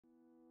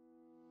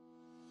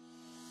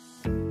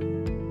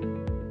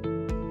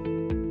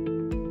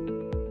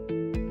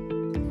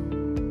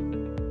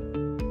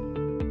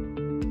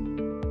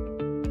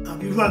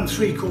run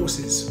 3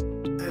 courses,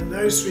 and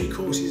those 3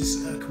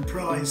 courses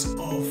comprise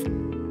of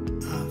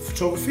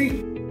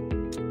photography,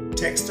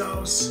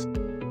 textiles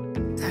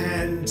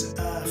and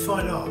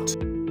fine art.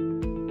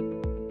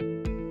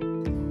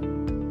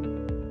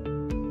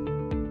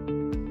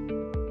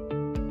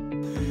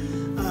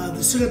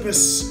 The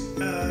syllabus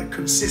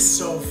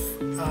consists of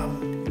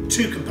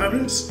 2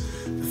 components.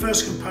 The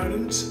first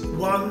component,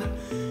 1,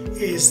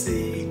 is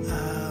the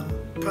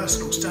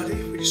personal study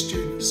which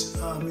students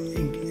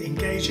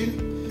engage in,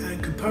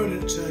 and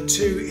component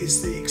 2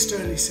 is the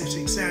externally set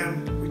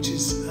exam, which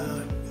is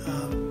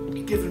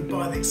given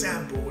by the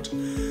exam board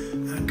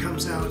and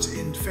comes out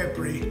in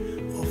February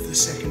of the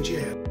 2nd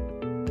year.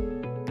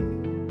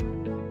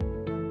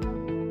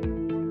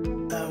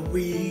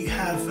 We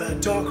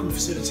have darkroom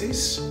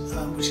facilities,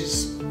 which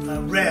is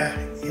rare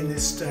in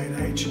this day and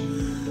age.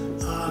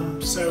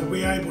 So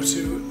we're able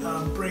to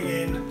bring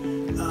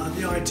in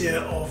the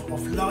idea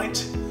of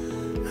light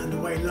and the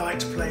way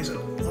light plays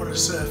on a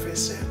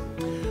surface.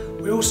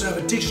 We also have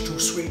a digital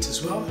suite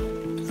as well,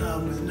 with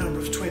a number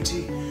of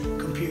 20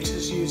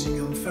 computers using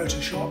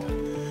Photoshop.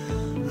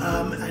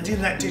 And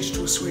in that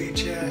digital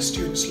suite,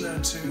 students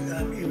learn to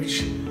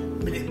image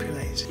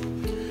manipulate.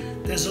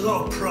 There's a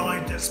lot of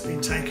pride that's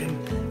been taken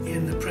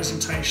in the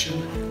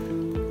presentation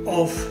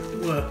of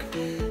work.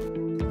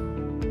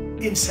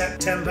 In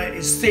September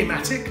is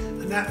thematic,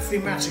 and that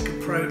thematic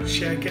approach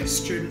gets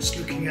students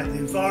looking at the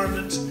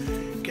environment,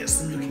 gets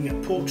them looking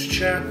at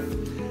portraiture,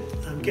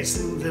 gets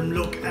them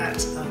look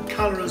at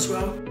colour as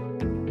well.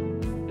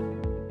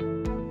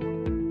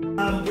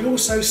 We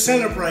also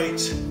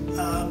celebrate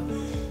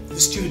the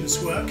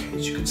students' work,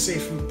 as you can see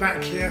from the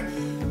back here,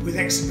 with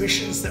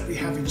exhibitions that we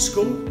have in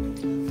school.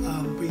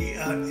 We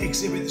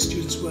exhibit the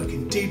students' work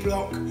in D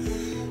Block,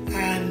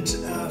 and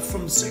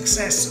from the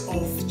success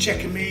of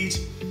Chequermead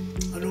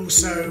and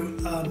also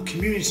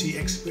community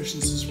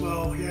exhibitions as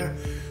well here,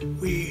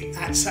 we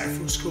at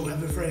Sackville School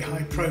have a very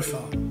high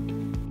profile.